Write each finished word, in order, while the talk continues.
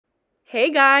Hey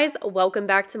guys, welcome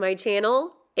back to my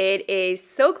channel. It is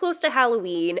so close to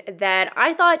Halloween that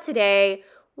I thought today,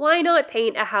 why not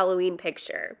paint a Halloween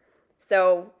picture?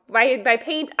 So by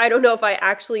paint, I don't know if I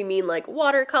actually mean like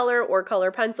watercolor or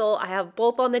color pencil. I have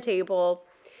both on the table.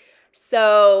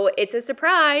 So it's a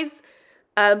surprise.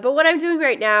 But what I'm doing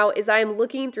right now is I'm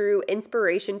looking through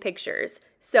inspiration pictures.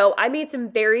 So I made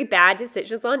some very bad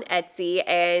decisions on Etsy,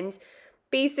 and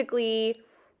basically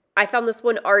I found this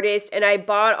one artist and I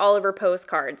bought all of her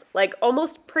postcards. Like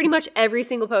almost pretty much every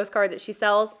single postcard that she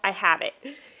sells, I have it.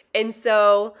 And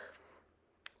so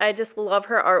I just love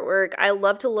her artwork. I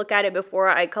love to look at it before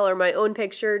I color my own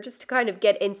picture just to kind of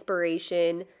get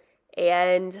inspiration.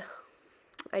 And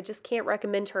I just can't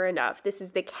recommend her enough. This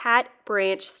is the Cat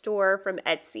Branch store from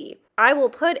Etsy. I will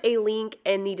put a link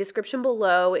in the description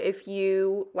below if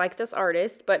you like this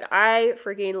artist, but I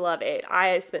freaking love it.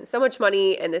 I spent so much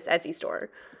money in this Etsy store.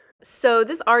 So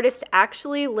this artist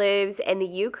actually lives in the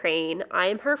Ukraine. I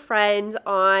am her friend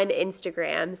on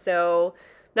Instagram. So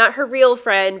not her real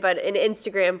friend, but an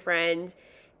Instagram friend.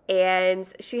 And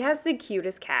she has the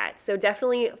cutest cat. So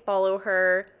definitely follow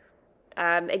her.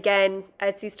 Again,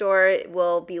 Etsy store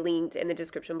will be linked in the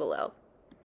description below.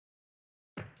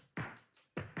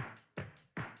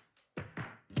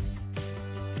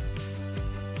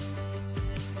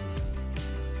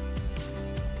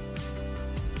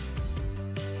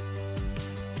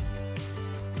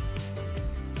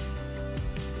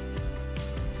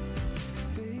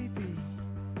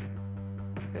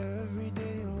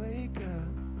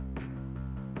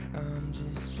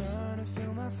 Just trying to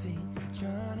feel my feet,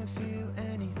 trying to feel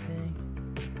anything.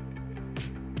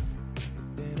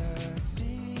 But then I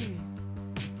see you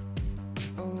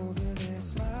over there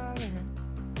smiling,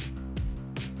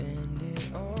 and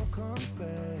it all comes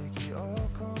back,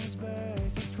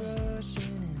 it's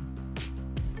rushing in.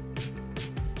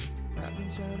 I've been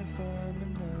trying to find my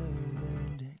nerve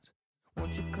endings.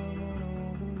 Won't you come on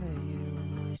over later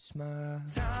and waste my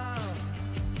time?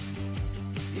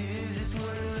 Is this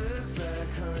what it looks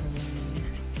like, honey?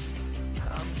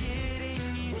 I'm getting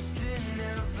used to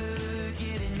never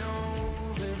getting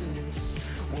over this.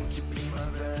 Won't you be my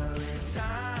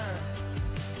Valentine?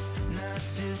 Not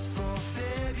just for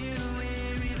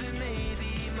February, but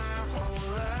maybe my whole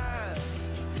life.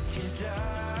 'Cause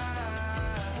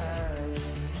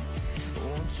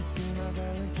won't you be my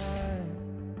Valentine?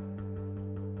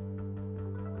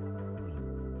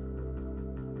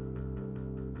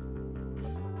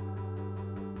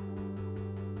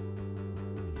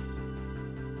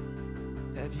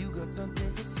 Have you got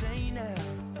something to say now?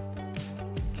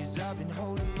 'Cause I've been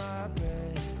holding my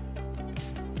breath.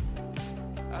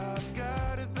 I've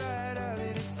got a bad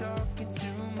habit of talking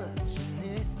too much, and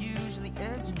it usually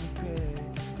ends in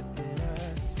regret. But then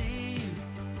I see you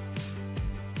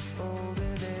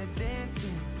over there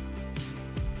dancing,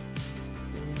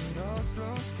 and it all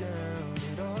slows down,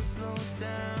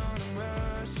 I'm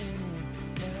rushing in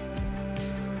now.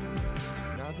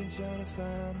 And I've been trying to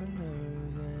find my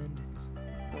nerve endings.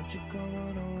 Won't you come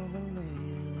on over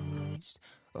later and waste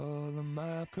all of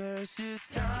my precious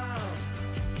time?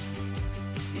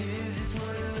 Is this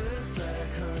what it looks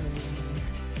like, honey?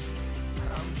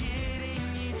 I'm getting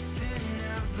used to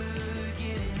never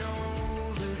getting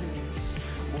over this.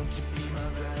 Won't you be my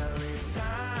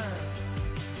Valentine?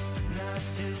 Not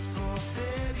just for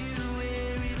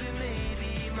February, but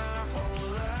maybe my whole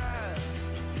life.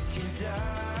 'Cause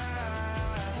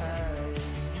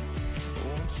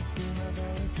won't you be my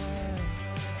Valentine?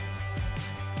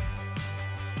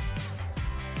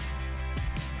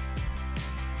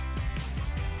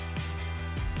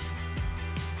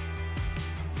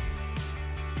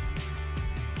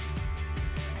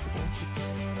 Won't you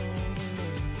come on over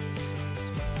later and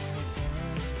waste my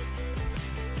time?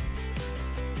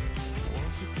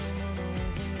 Won't you come on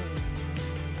over later and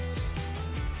waste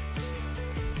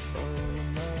all of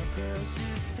my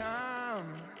precious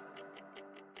time?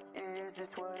 Is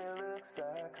this what it looks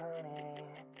like, honey?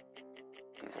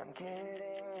 'Cause I'm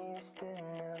getting used to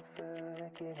never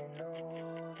getting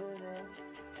over this.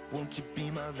 Won't you be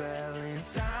my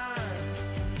Valentine?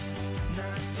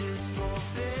 Not just for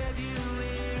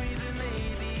February, but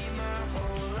maybe my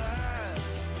whole life.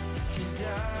 'Cause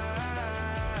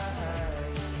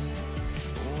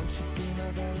won't you be my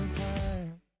Valentine?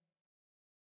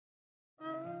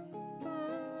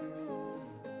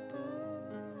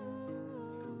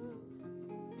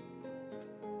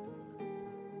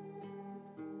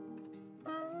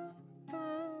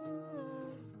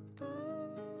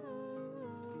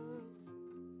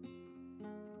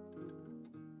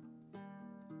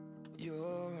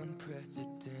 You're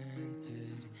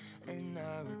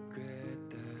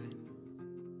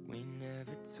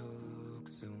took.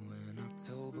 So when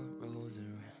October rolls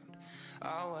around,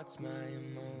 I watch my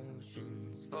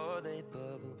emotions, for they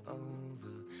bubble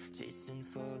over, chasing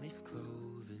four-leaf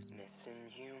clovers,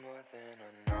 missing you more than I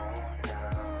know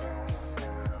now.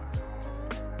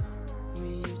 We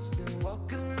used to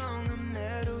walk along the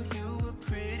meadow, you were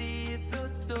pretty, it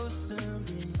felt so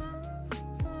serene.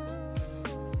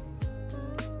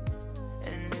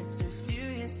 And it's a few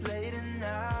years later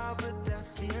now, but that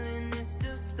feeling is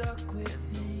still stuck with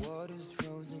me. The water's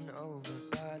frozen over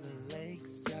by the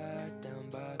lakeside, down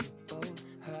by the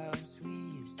boathouse we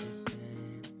used to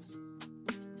dance.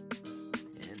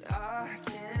 And I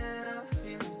can't help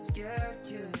feeling scared,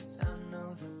 'cause I know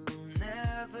that we'll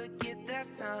never get that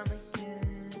time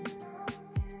again.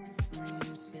 We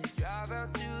used to drive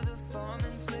out to the farm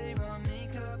and play around,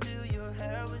 make up till your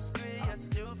hair was gray. I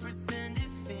still pretend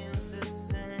it feels the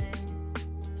same.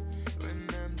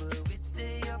 Remember, we'd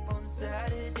stay up on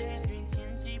Saturdays,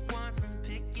 drinking cheap wine from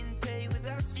Pick and Pay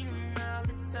without you. Now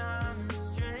the time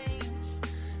is strange,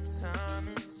 time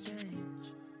is strange.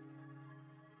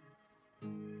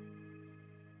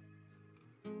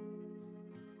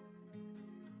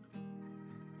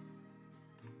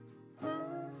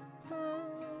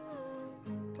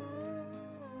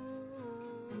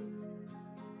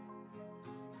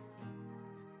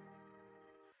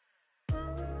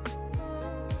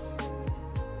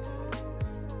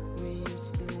 We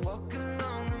used to walk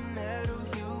along the meadow,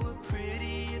 you were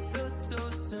pretty, it felt so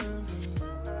serene.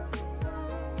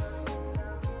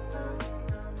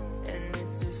 And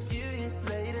it's a few years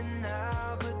later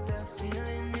now, but that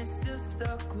feeling is still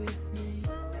stuck with me.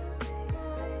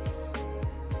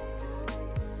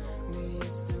 We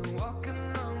used to walk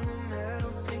along the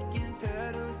meadow, picking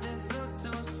petals, it felt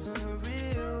so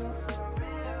surreal.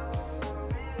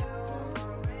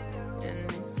 And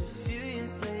it's a few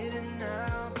years later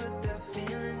now, but that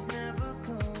feeling's never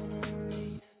gonna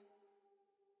leave.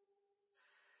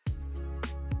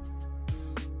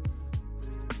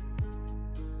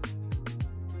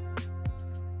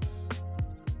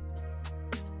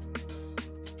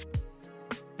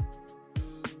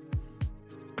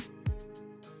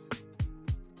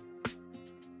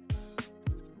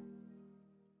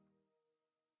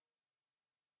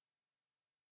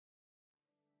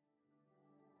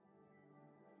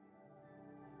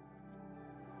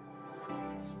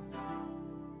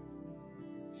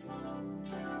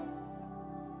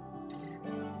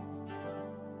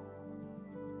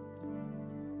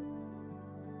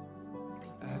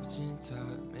 Absent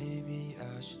thought, maybe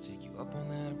I should take you up on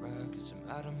that ride, 'cause I'm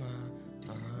out of my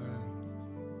mind.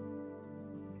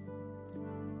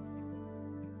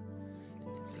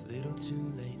 And it's a little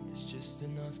too late, there's just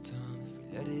enough time. If we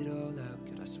let it all out,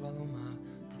 could I swallow my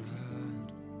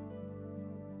pride?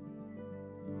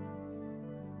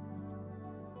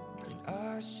 And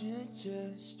I should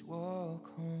just walk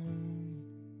home,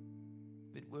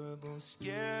 but we're both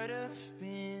scared of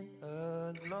being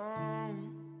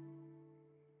alone.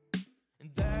 And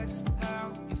that's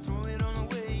how you throw it all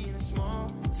away in a small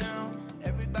town.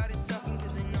 Everybody's talking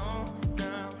 'cause they know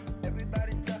now.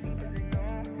 Everybody's talking 'cause they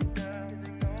know now.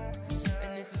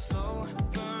 And it's a slow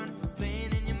burn,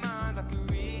 playing in your mind like a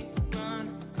rerun.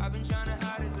 I've been trying to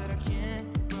hide it, but I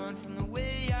can't run from the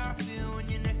way I feel when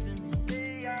you're next to me.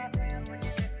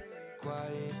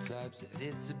 Quiet type said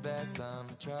it's a bad time.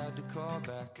 I tried to call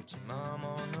back, got your mom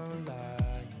on the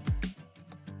line.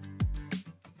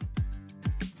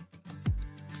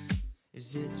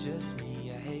 Is it just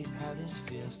me? I hate how this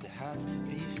feels to have to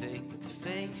be fake, but the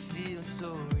fake feels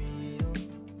so real.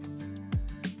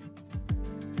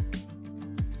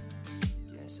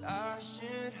 Guess I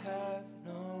should have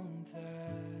known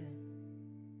that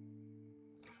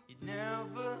you'd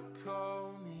never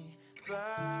call me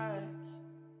back.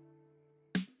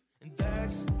 And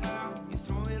that's how you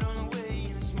throw it all away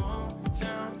in a small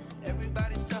town.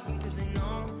 Everybody's talking 'cause they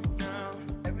know now.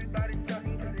 Everybody's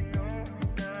talking 'cause they know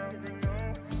now.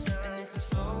 And it's a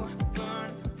slow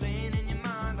burn, playing in your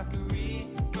mind like a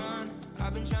rerun.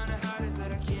 I've been trying to hide it,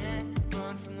 but I can't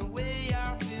run from the way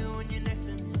I feel when you're next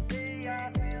to me.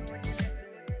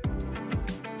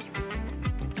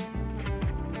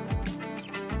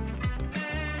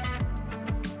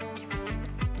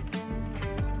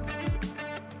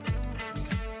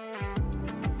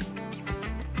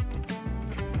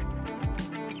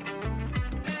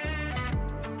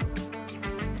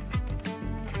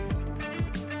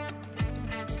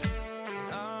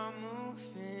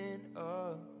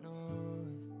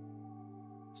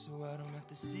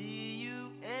 to see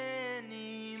you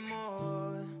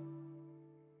anymore.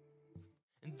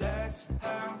 And that's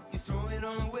how you throw it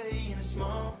all away in a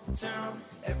small town.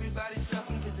 Everybody's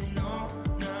talking cause they know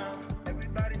now.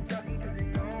 Everybody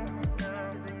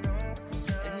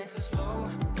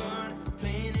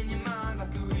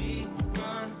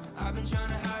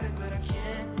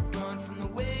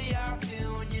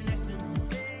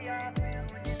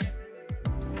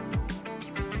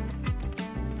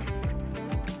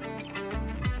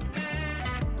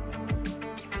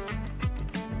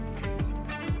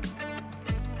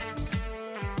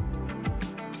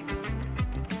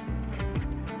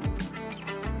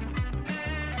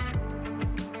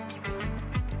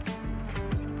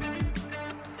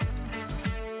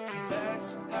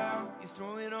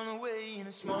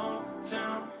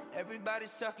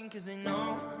everybody's talking cause they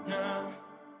know now.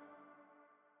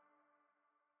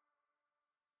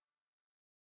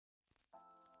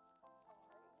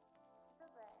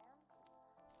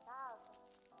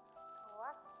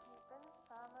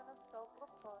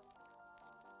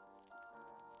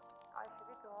 Acho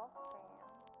que gostem.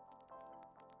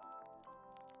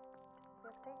 De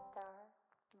aceitar,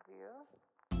 viu?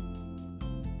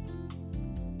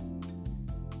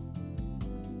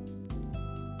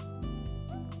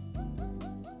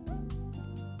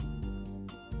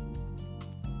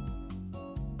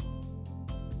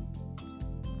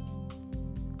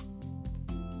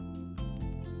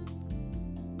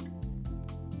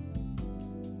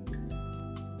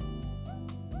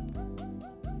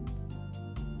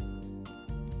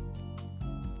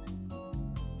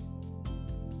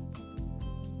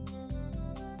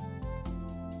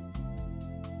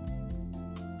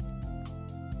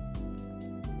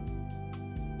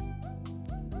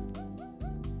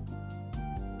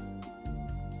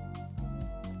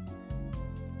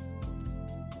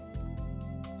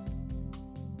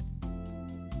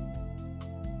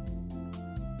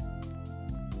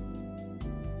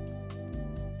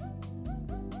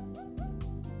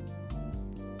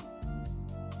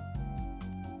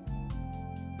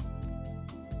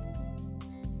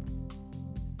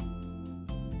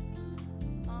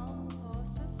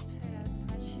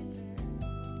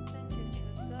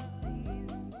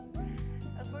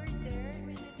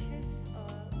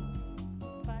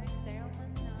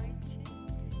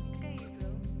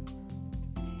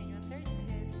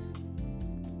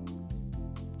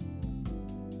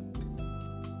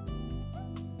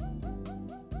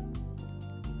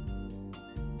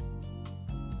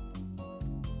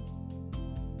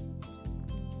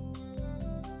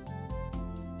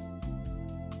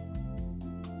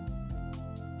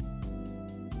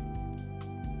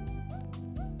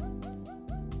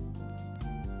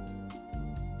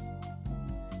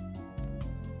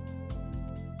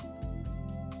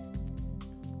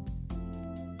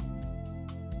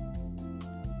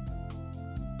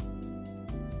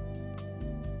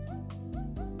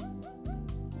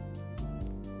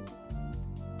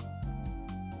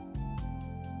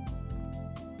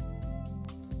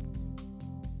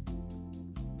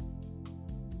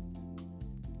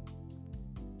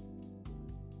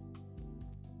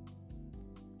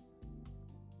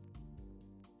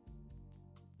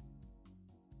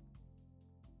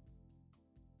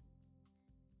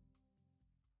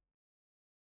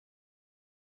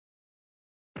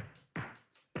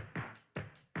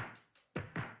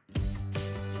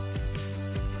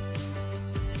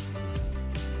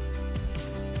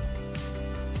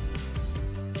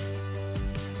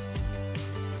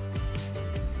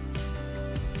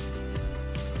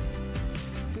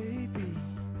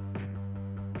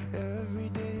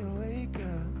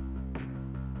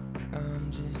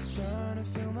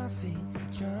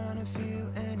 Trying to feel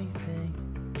anything.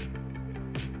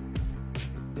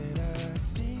 Then I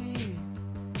see you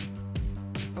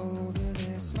over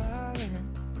there smiling,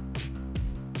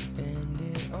 and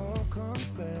it all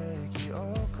comes back, it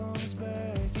all comes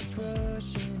back, it's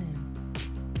rushing in.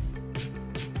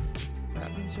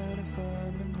 I've been trying to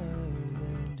find my nerve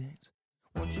endings.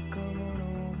 Won't you come on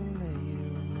over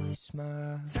later and waste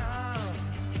my time?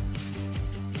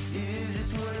 Is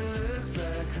this what it looks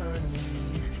like, honey?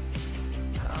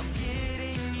 I'm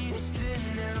getting used to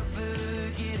never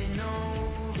getting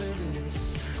over this.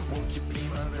 Won't you be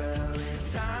my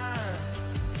Valentine?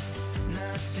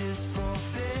 Not just for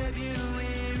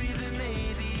February, but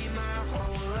maybe my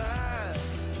whole life.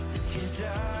 'Cause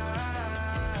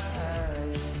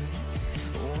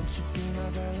won't you be my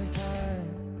Valentine?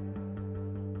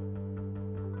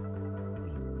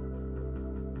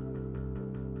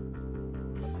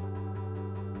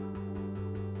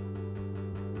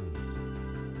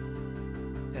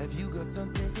 Have you got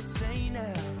something to say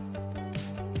now?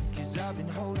 'Cause I've been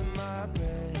holding my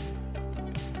breath.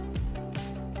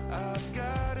 I've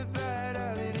got a bad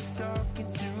habit of talking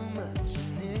too much,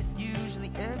 and it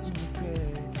usually ends in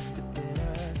regret. But then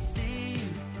I see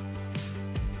you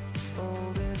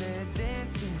over there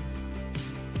dancing,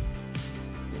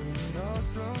 and it all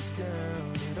slows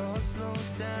down, it all slows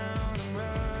down. I'm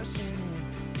rushing in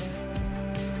now,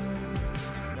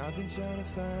 and I've been trying to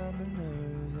find my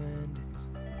nerve endings.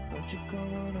 Won't you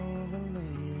come on over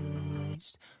later and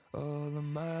waste all of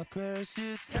my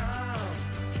precious time?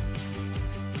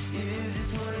 Is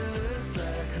this what it looks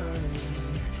like, honey?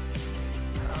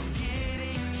 I'm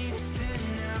getting used to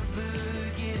never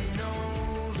getting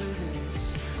over this.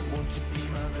 Won't you be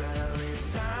my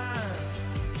Valentine?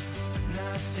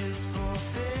 Not just for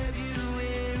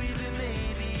February, but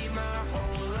maybe my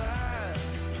whole life.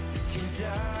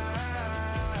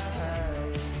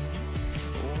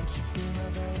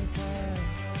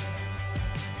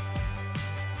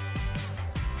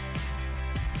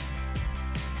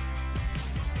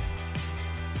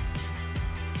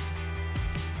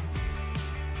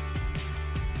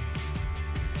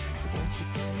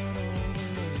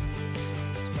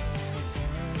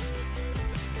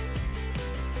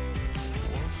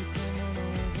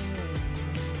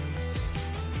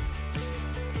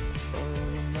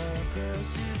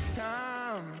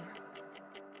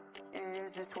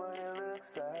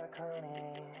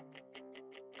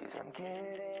 'Cause I'm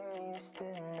getting used to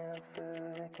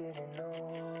never getting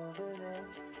over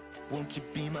this. Won't you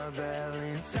be my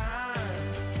Valentine?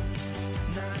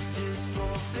 Not just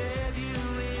for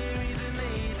February, but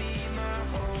maybe my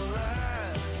whole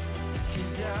life.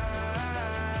 'Cause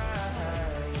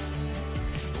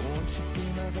won't you be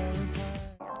my Valentine?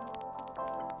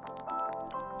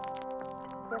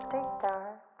 E aceitar,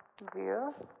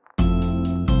 viu?